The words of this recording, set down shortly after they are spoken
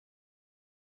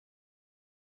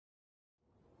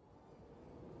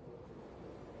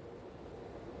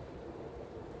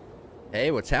Hey,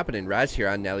 what's happening? Raz here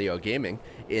on Nalyo Gaming.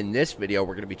 In this video,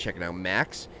 we're going to be checking out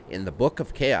Max in the Book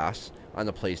of Chaos on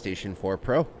the PlayStation 4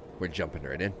 Pro. We're jumping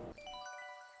right in.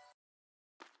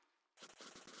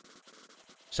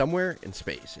 Somewhere in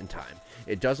space, in time,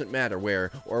 it doesn't matter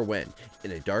where or when,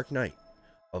 in a dark night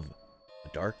of a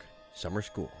dark summer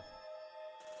school,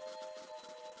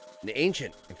 an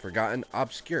ancient and forgotten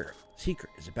obscure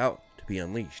secret is about to be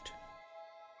unleashed.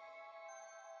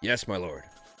 Yes, my lord.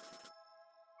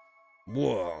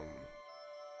 Whoa.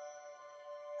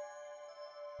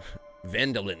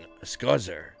 Vandalin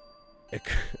Skozer. I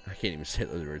can't even say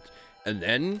those words. And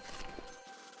then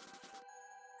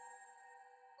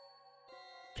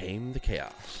came the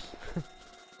chaos.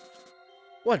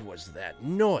 What was that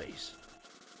noise?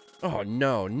 Oh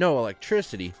no, no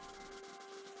electricity.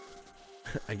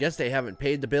 I guess they haven't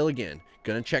paid the bill again.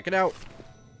 Gonna check it out.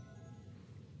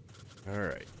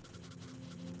 Alright.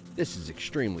 This is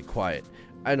extremely quiet.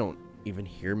 I don't even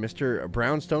hear Mr.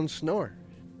 Brownstone snore.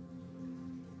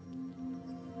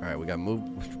 Alright, we gotta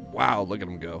move. Wow, look at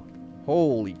him go.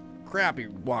 Holy crap, he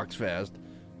walks fast.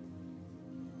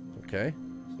 Okay,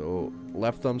 so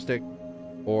left thumbstick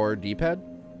or D-pad?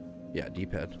 Yeah,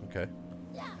 D-pad, okay.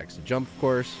 X to jump, of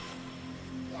course.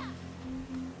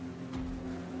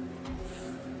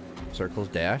 Circles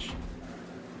dash.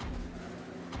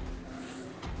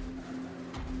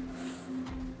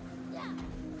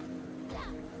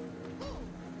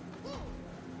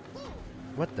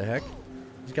 What the heck?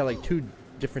 He's got like two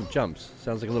different jumps.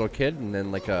 Sounds like a little kid and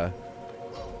then like a...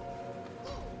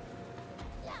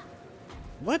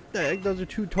 What the heck? Those are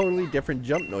two totally different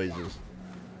jump noises.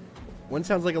 One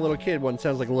sounds like a little kid, one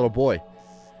sounds like a little boy.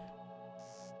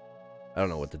 I don't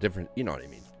know what the difference... You know what I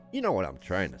mean. You know what I'm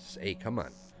trying to say. Come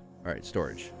on. Alright,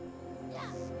 storage.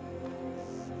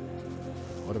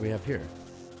 What do we have here?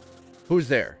 Who's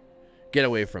there? Get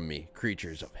away from me,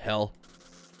 creatures of hell.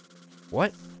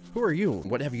 What? Who are you?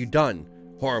 What have you done,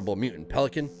 horrible mutant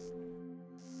pelican?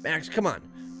 Max, come on.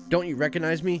 Don't you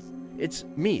recognize me? It's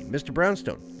me, Mr.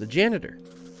 Brownstone, the janitor.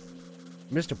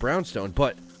 Mr. Brownstone,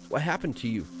 but what happened to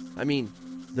you? I mean,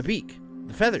 the beak,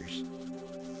 the feathers.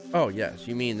 Oh, yes,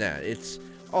 you mean that. It's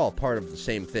all part of the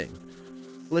same thing.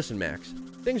 Listen, Max,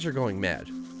 things are going mad.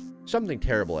 Something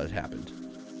terrible has happened.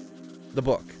 The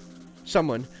book.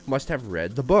 Someone must have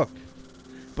read the book.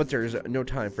 But there's no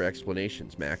time for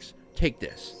explanations, Max. Take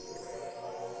this.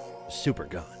 Super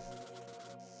gun.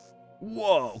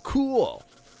 Whoa, cool.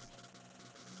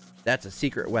 That's a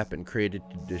secret weapon created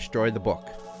to destroy the book.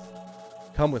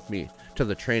 Come with me to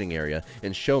the training area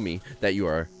and show me that you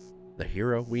are the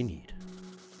hero we need.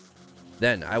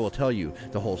 Then I will tell you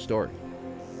the whole story.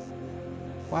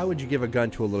 Why would you give a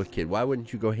gun to a little kid? Why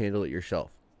wouldn't you go handle it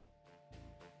yourself?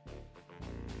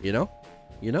 You know?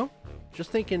 You know?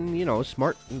 Just thinking, you know,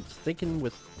 smart, thinking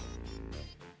with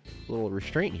a little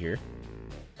restraint here.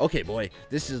 Okay, boy,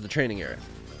 this is the training area.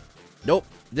 Nope,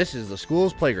 this is the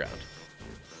school's playground.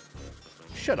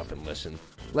 Shut up and listen.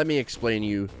 Let me explain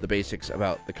you the basics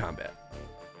about the combat.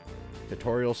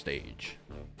 Tutorial stage.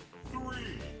 3,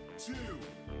 2,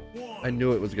 1. I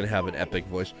knew it was going to have an epic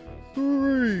voice.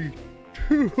 3,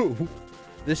 2.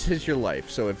 This is your life,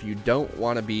 so if you don't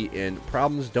want to be in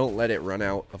problems, don't let it run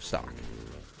out of stock.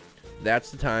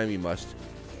 That's the time you must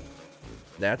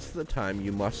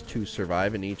to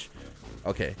survive in each...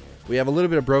 Okay, we have a little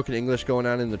bit of broken English going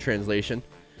on in the translation.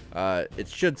 It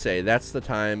should say, that's the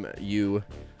time you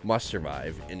must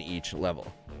survive in each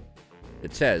level.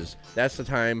 It says, that's the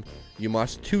time you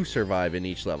must to survive in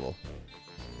each level.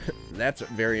 That's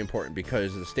very important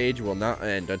because the stage will not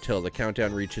end until the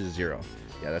countdown reaches 0.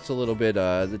 Yeah, that's a little bit,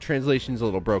 the translation's a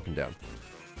little broken down.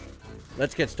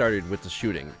 Let's get started with the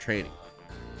shooting training.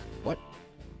 What?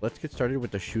 Let's get started with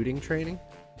the shooting training?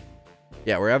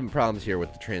 Yeah, we're having problems here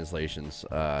with the translations.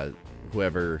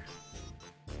 Whoever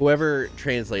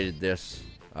translated this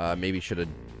maybe should have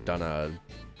done a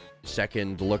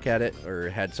second look at it or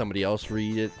had somebody else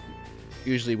read it.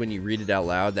 Usually when you read it out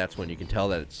loud, that's when you can tell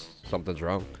that something's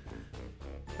wrong.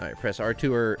 Alright, press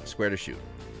R2 or square to shoot.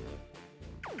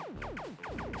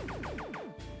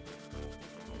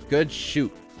 Good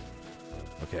shoot.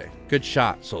 Okay, good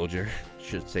shot, soldier.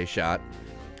 Should say shot.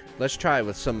 Let's try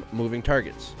with some moving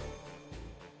targets.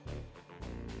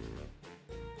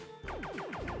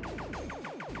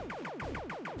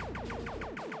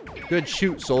 Good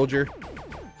shoot, soldier.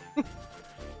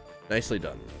 Nicely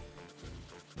done.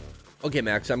 Okay,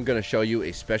 Max, I'm going to show you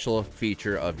a special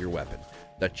feature of your weapon.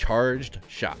 The charged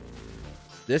shot.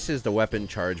 This is the weapon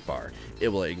charge bar. It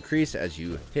will increase as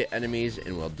you hit enemies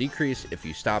and will decrease if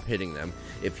you stop hitting them.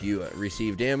 If you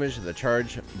receive damage, the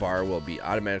charge bar will be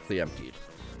automatically emptied.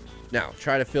 Now,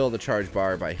 try to fill the charge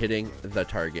bar by hitting the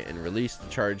target and release the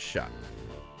charge shot.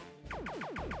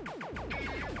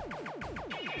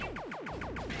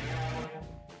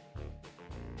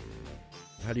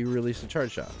 How do you release the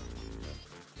charge shot?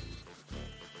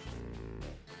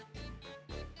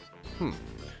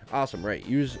 Awesome, right?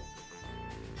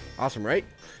 Awesome, right?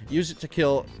 Use it to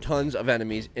kill tons of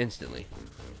enemies instantly.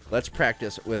 Let's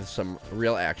practice with some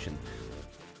real action.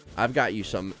 I've got you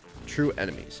some true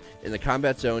enemies. In the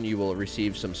combat zone, you will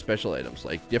receive some special items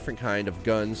like different kinds of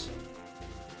guns,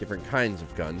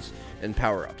 and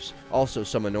power-ups. Also,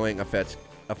 some annoying effects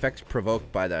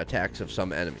provoked by the attacks of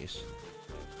some enemies.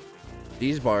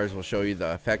 These bars will show you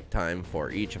the effect time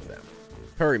for each of them.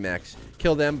 Hurry, Max.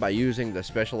 Kill them by using the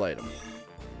special item.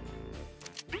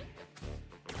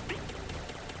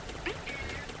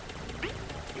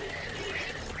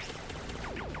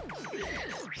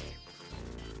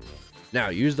 Now,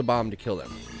 use the bomb to kill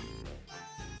them.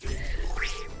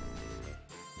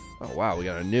 Oh, wow, we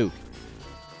got a nuke.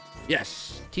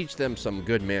 Yes, teach them some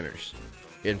good manners.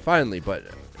 And finally, but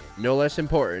no less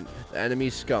important, the enemy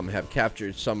scum have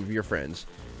captured some of your friends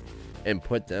and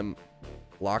put them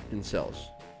locked in cells.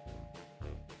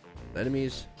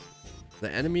 The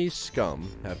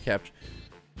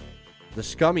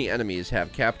scummy enemies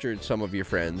have captured some of your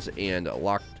friends and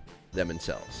locked them in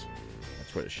cells.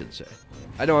 That's what it should say.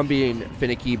 I know I'm being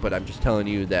finicky, but I'm just telling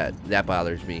you that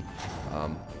bothers me.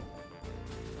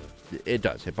 It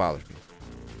does. It bothers me.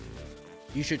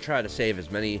 You should try to save as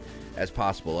many as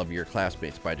possible of your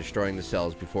classmates by destroying the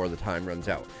cells before the time runs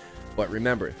out. But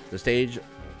remember, the stage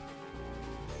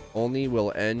only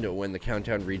will end when the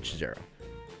countdown reaches 0.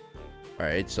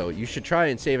 Alright, so you should try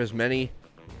and save as many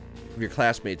of your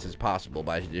classmates as possible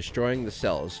by destroying the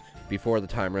cells before the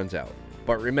time runs out.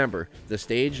 But remember, the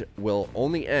stage will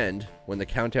only end when the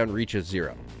countdown reaches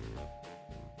 0.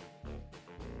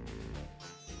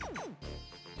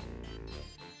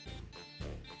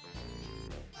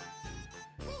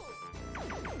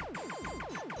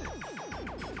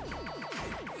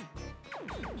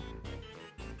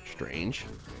 Strange.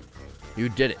 You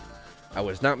did it. I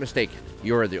was not mistaken.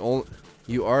 You are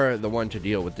the one to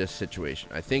deal with this situation.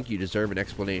 I think you deserve an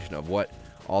explanation of what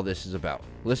all this is about.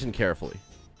 Listen carefully.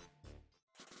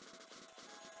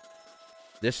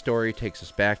 This story takes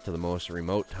us back to the most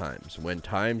remote times, when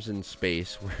times and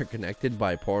space were connected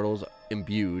by portals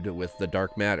imbued with the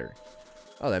dark matter.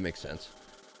 Oh, that makes sense.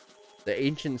 The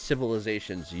ancient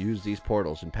civilizations used these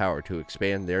portals and power to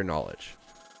expand their knowledge.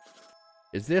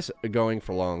 Is this going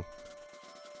for long?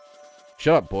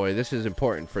 Shut up, boy. This is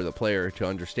important for the player to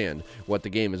understand what the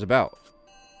game is about.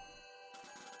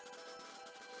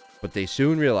 But they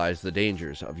soon realized the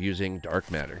dangers of using dark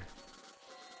matter.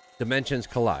 Dimensions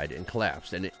collide and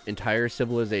collapsed, and entire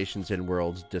civilizations and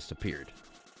worlds disappeared.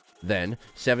 Then,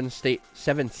 seven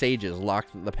sages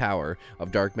locked the power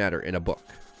of dark matter in a book.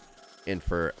 And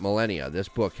for millennia, this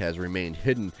book has remained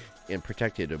hidden and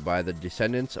protected by the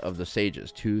descendants of the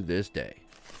sages to this day.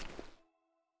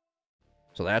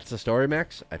 So that's the story,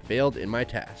 Max. I failed in my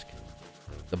task.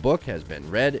 The book has been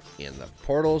read, and the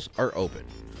portals are open.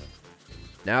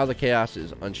 Now the chaos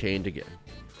is unchained again.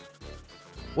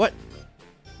 What?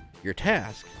 Your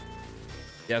task?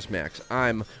 Yes, Max.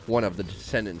 I'm one of the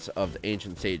descendants of the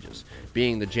ancient sages.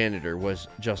 Being the janitor was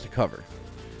just a cover.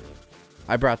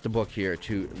 I brought the book here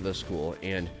to the school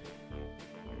and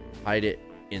hide it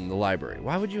in the library.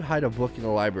 Why would you hide a book in the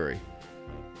library?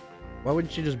 Why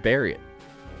wouldn't you just bury it?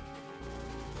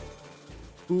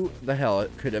 Who the hell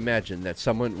could imagine that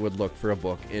someone would look for a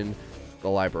book in the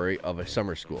library of a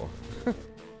summer school?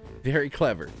 Very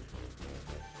clever.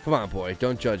 Come on, boy,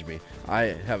 don't judge me. I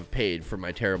have paid for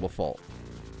my terrible fault.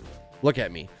 Look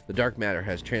at me. The dark matter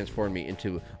has transformed me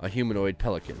into a humanoid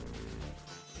pelican.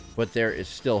 But there is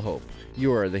still hope.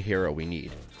 You are the hero we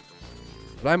need.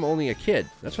 But I'm only a kid.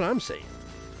 That's what I'm saying.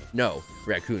 No,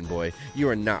 raccoon boy, you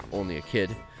are not only a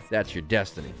kid. That's your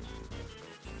destiny.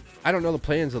 I don't know the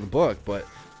plans of the book, but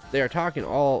they are taking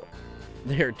all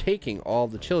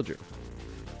the children.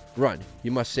 Run,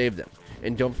 you must save them.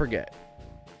 And don't forget.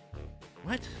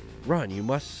 What? Run, you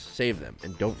must save them.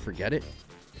 And don't forget it?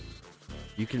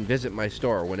 You can visit my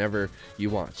store whenever you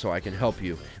want, so I can help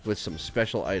you with some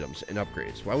special items and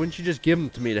upgrades. Why wouldn't you just give them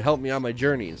to me to help me on my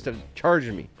journey instead of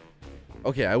charging me?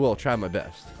 Okay, I will try my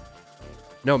best.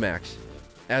 No, Max.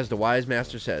 As the wise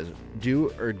master says,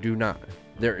 do or do not.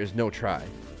 There is no try.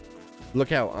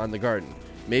 Look out on the garden.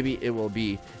 Maybe it will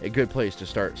be a good place to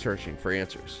start searching for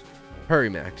answers. Hurry,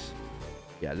 Max.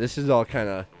 Yeah, this is all kind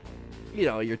of, you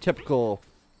know, your typical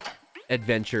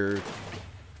adventure.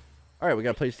 Alright, we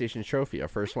got a PlayStation trophy. Our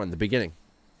first one, the beginning.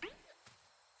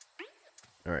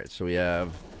 Alright, so we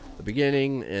have The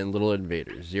Beginning and Little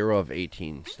Invaders. 0 of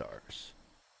 18 stars.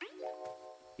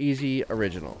 Easy,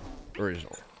 original.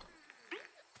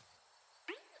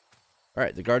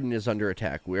 Alright, the garden is under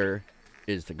attack. Where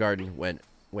is the garden when...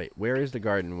 Wait, where is the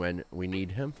garden when we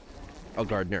need him? Oh,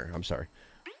 gardener, I'm sorry.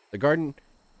 The garden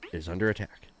is under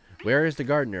attack. Where is the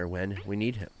gardener when we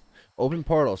need him? Open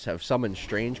portals have summoned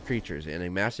strange creatures and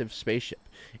a massive spaceship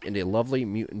and a lovely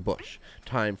mutant bush.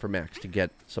 Time for Max to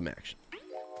get some action.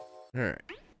 Alright.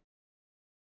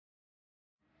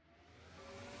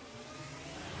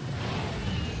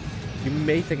 You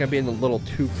may think I'm being a little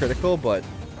too critical, but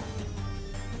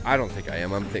I don't think I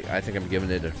am. I think I'm giving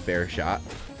it a fair shot.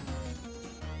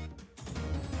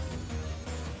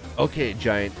 Okay,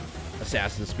 giant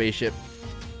assassin spaceship.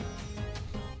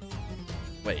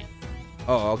 Wait.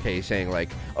 Oh, okay, he's saying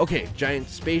like, okay, giant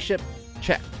spaceship,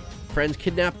 checked. Friends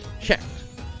kidnapped, checked.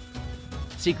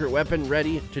 Secret weapon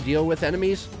ready to deal with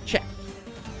enemies, checked.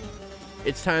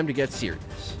 It's time to get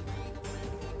serious.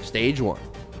 Stage 1. 3,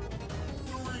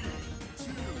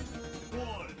 2,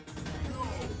 1,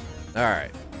 go.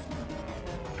 Alright.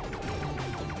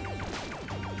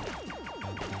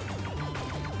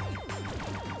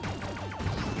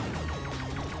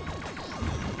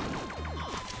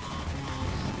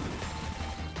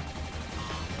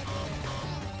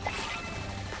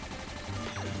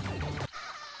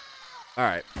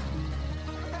 Alright.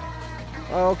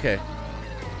 Oh, okay.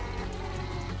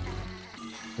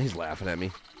 He's laughing at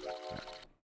me.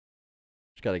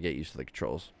 Just gotta get used to the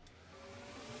controls.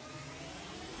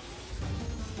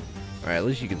 Alright, at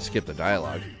least you can skip the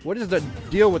dialogue. What is the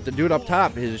deal with the dude up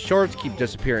top? His shorts keep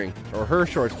disappearing. Or her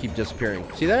shorts keep disappearing.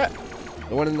 See that?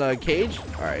 The one in the cage?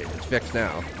 Alright, it's fixed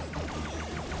now.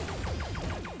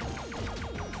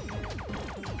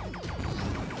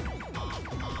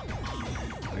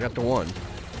 I got the one.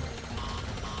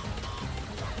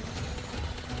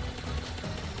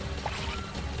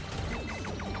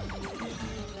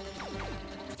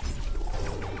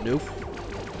 Nope.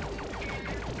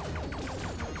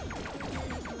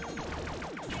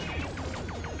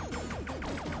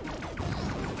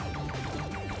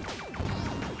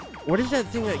 What is that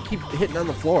thing that keeps hitting on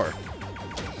the floor?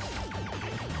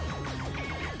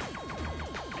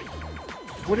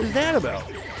 What is that about?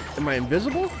 Am I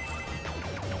invisible?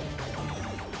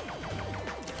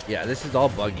 Yeah, this is all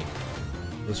buggy.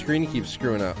 The screen keeps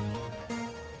screwing up.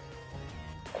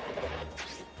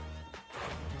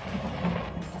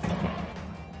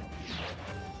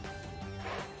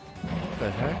 What the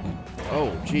heck?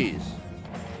 Oh, jeez.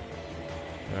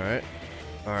 Alright.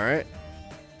 Alright.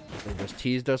 They just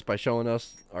teased us by showing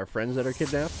us our friends that are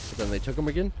kidnapped, but then they took them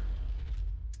again.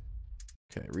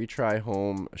 Okay, retry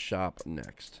home shop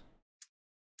next.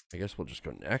 I guess we'll just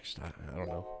go next. I don't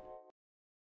know.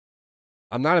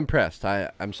 I'm not impressed.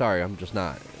 I'm sorry, I'm just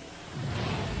not.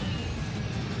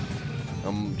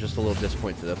 I'm just a little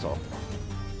disappointed, that's all.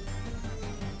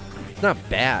 It's not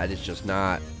bad, it's just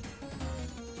not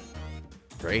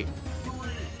great.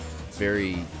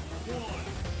 Very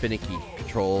finicky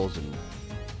controls and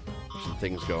some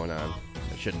things going on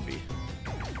that shouldn't be.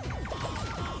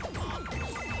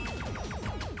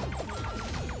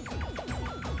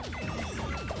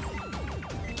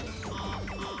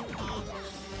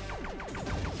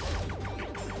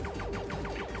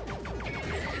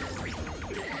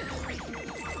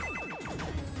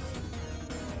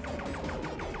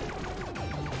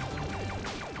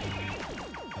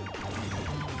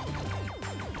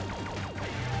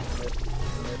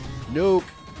 Nope.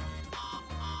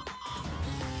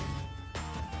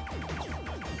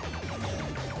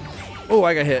 Oh,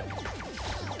 I got hit.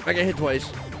 I got hit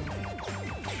twice.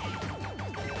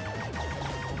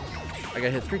 I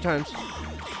got hit 3 times.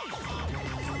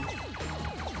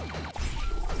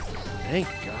 Thank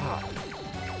God.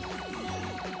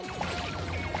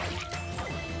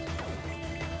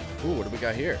 Ooh, what do we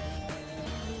got here?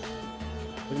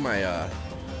 Look at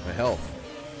my health.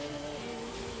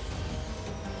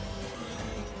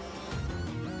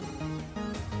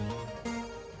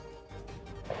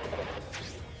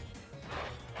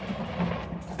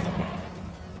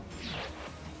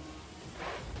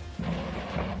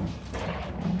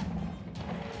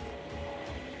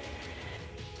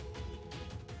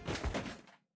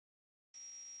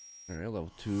 Alright,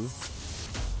 level 2.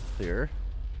 Clear.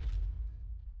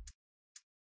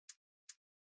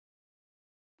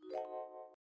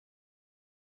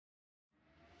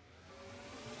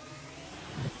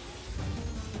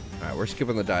 Alright, we're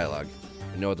skipping the dialogue.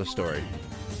 I know the story.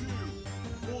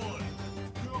 2, 1,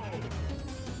 go.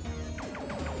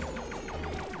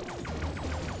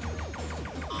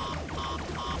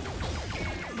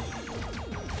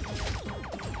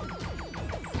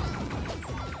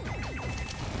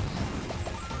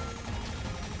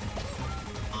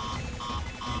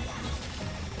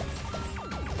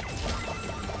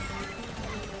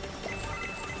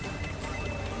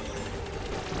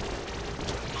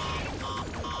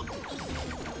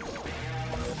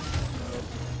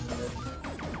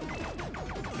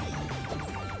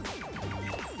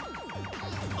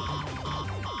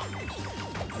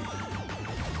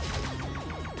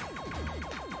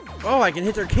 Oh, I can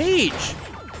hit their cage.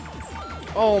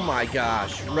 Oh my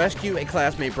gosh. Rescue a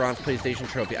classmate bronze PlayStation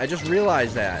trophy. I just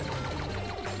realized that.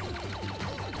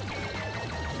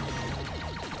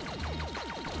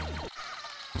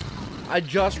 I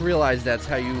just realized that's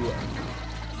how you...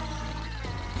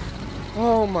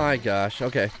 Oh my gosh.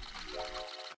 Okay.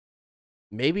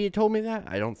 Maybe it told me that.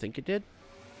 I don't think it did.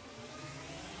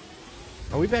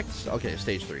 Are we back to... Okay,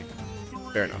 stage 3.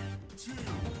 Fair enough. 2,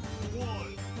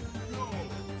 1, go.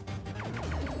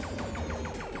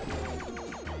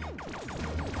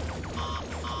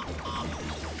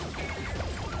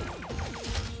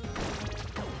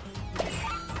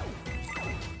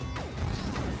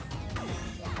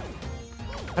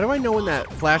 How do I know when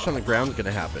that flash on the ground is going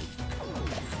to happen?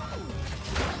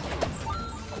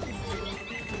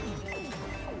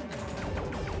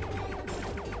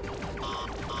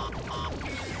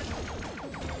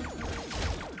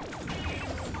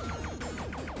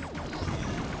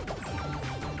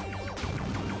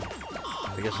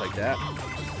 I guess like that.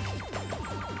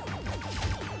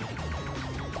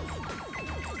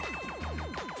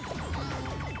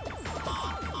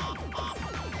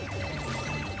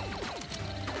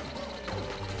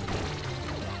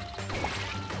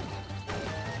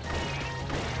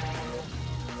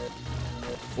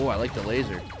 Oh, I like the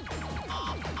laser.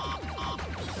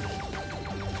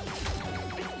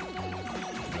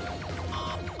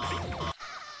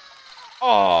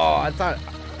 Oh, I thought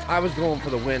I was going for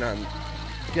the win on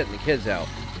getting the kids out.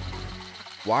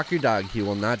 Walk your dog. He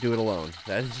will not do it alone.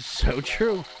 That is so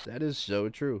true. That is so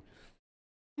true.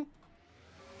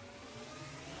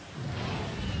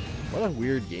 What a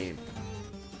weird game.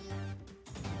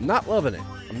 I'm not loving it.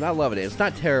 I'm not loving it. It's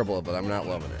not terrible, but I'm not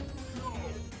loving it.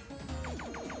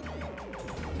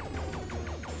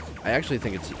 I actually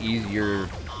think it's easier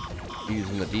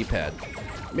using the D-pad.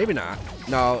 Maybe not.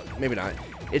 No, maybe not.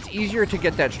 It's easier to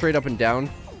get that straight up and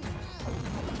down.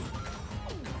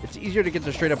 It's easier to get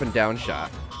the straight up and down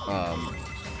shot.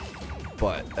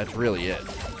 But that's really it.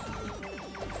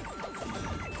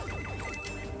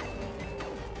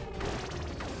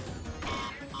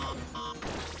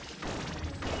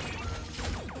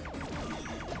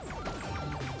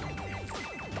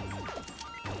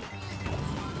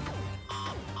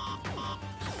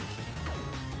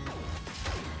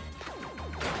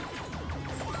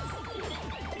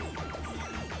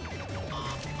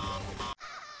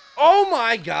 Oh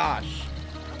my gosh!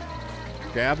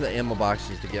 Grab the ammo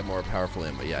boxes to get more powerful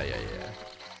ammo. Yeah.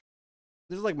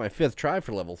 This is like my 5th try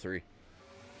for level 3.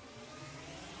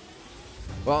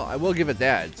 Well, I will give it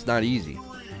that. It's not easy. 3,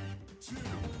 2,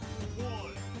 1,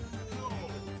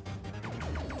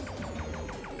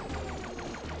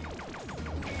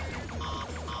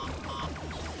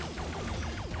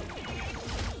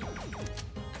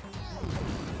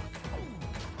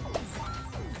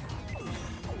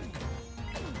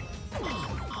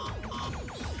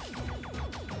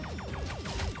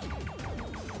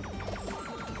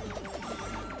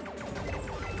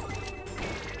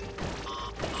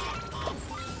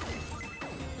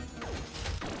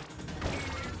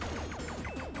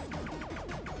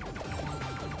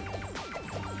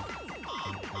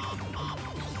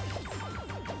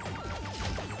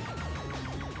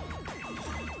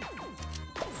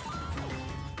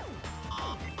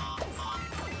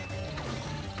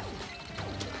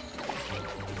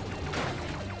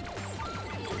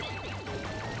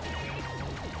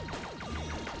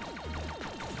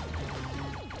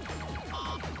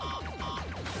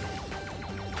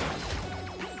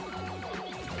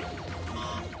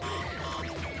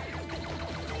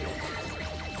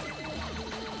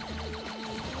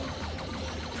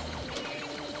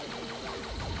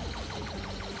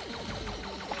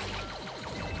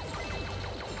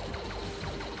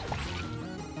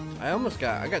 go.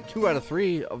 I got 2 out of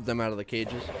 3 of them out of the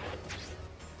cages.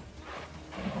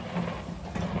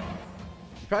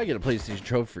 You probably get a PlayStation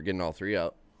trophy for getting all 3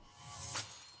 out.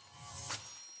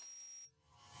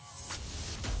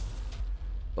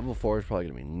 Level 4 is probably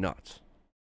gonna be nuts.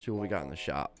 See what we got in the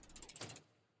shop.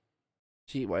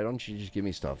 See, why don't you just give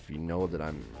me stuff? You know that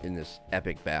I'm in this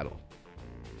epic battle.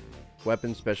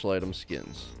 Weapons, special items,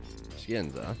 skins.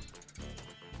 Skins, huh?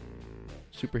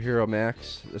 Superhero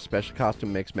Max. The special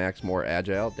costume makes Max more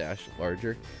agile, dash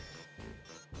larger.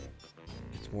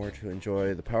 It's more to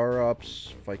enjoy. The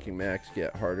power-ups. Viking Max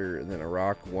get harder than a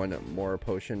rock. 1 more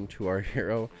potion to our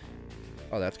hero.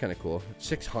 Oh, that's kind of cool.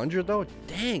 600 though?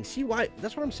 Dang, see why?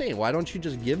 That's what I'm saying. Why don't you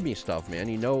just give me stuff, man?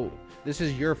 You know, this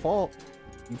is your fault.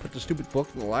 You put the stupid book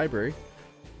in the library.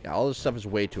 Yeah, all this stuff is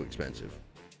way too expensive.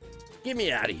 Get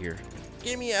me out of here.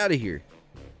 Get me out of here.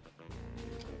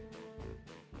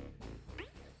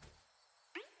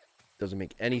 Doesn't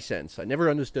make any sense. I never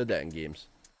understood that in games.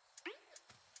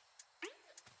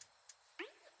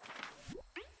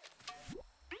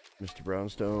 Mr.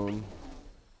 Brownstone.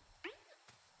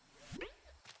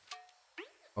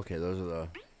 Okay, those are the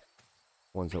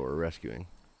ones that we're rescuing.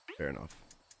 Fair enough.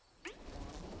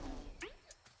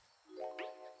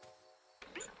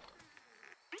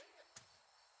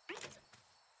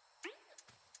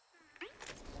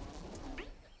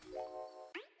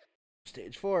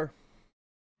 Stage 4.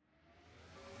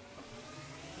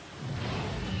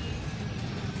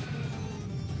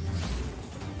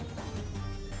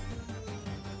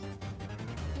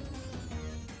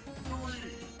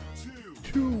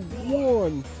 Two,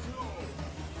 one.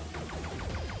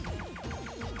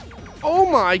 Oh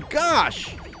my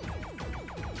gosh!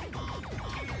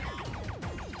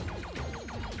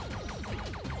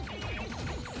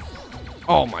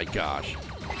 Oh my gosh.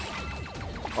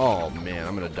 Oh man,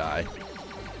 I'm gonna die.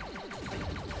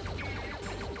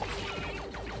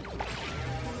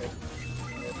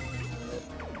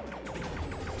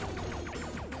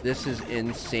 This is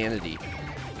insanity.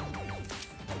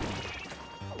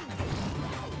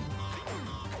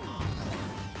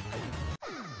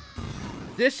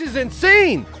 This is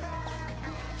insane!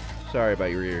 Sorry about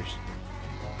your ears.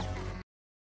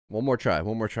 One more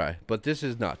try. But this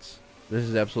is nuts. This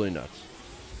is absolutely nuts.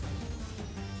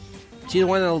 See the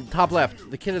one in the top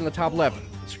left? The kid in the top left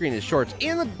screen is shorts.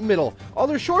 In the middle, all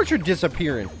their shorts are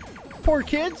disappearing. Poor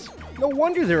kids. No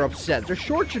wonder they're upset. Their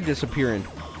shorts are disappearing.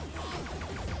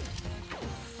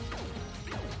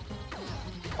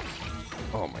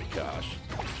 Oh my gosh.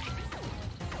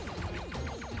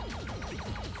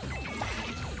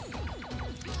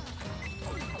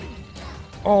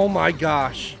 Oh my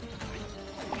gosh.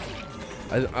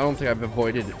 I don't think I've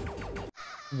avoided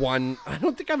one. I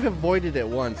don't think I've avoided it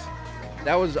once.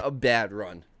 That was a bad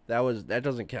run. That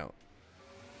doesn't count.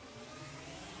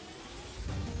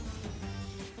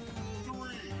 3,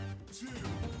 2,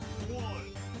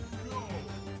 1, go.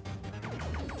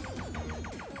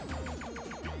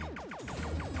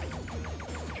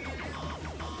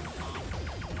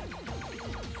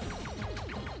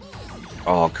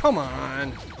 Oh, come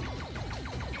on.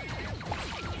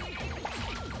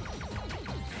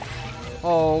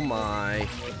 Oh my.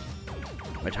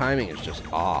 My timing is just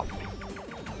off.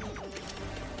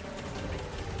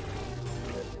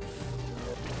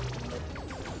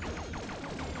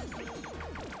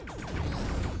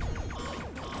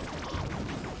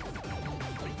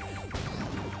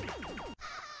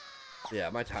 Yeah,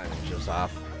 my timing is just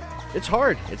off. It's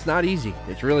hard. It's not easy.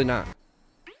 It's really not.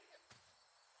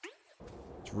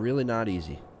 It's really not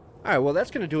easy. Alright, well that's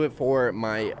going to do it for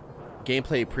my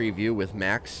gameplay preview with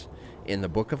Max in the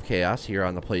Book of Chaos here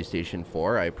on the PlayStation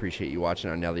 4. I appreciate you watching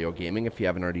on Nalyo Gaming. If you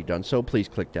haven't already done so, please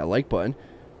click that like button.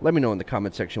 Let me know in the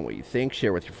comment section what you think.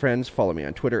 Share with your friends. Follow me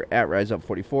on Twitter at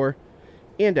RiseUp44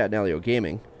 and at Nalyo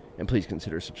Gaming. And please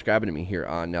consider subscribing to me here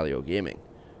on Nalyo Gaming.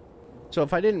 So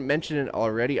if I didn't mention it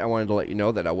already, I wanted to let you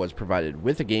know that I was provided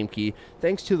with a game key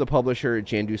thanks to the publisher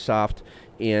Jandusoft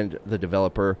and the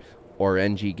developer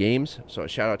Orenji Games. So a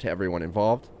shout out to everyone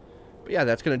involved. But yeah,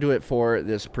 that's going to do it for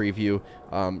this preview.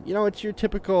 You know, it's your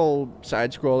typical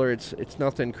side scroller. It's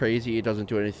nothing crazy. It doesn't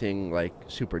do anything like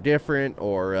super different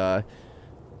or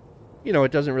you know,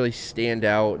 it doesn't really stand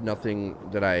out. Nothing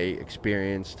that I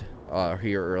experienced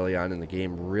here early on in the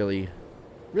game really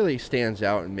stands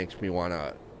out and makes me want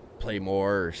to play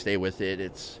more or stay with it.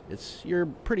 It's your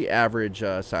pretty average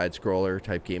side scroller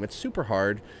type game. It's super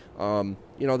hard.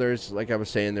 You know, there's, like I was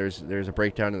saying, there's a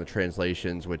breakdown in the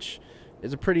translations, which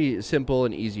is a pretty simple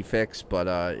and easy fix, but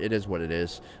it is what it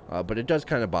is. But it does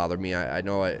kind of bother me. I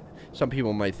know some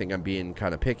people might think I'm being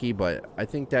kind of picky, but I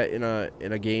think that in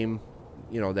a game,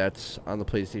 you know, that's on the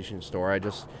PlayStation Store,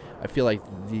 I feel like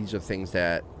these are things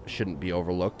that shouldn't be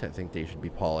overlooked. I think they should be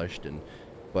polished.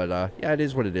 But yeah, it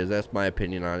is what it is. That's my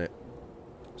opinion on it.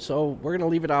 So we're gonna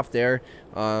leave it off there.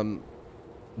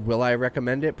 Will I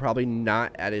recommend it? Probably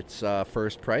not at its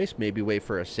first price. Maybe wait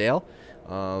for a sale.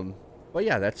 But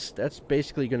yeah, that's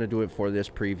basically going to do it for this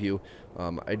preview.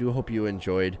 I do hope you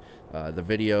enjoyed the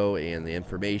video and the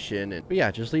information. But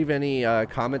yeah, just leave any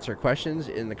comments or questions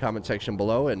in the comment section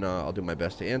below, and I'll do my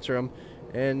best to answer them.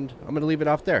 And I'm going to leave it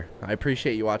off there. I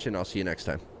appreciate you watching. I'll see you next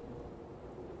time.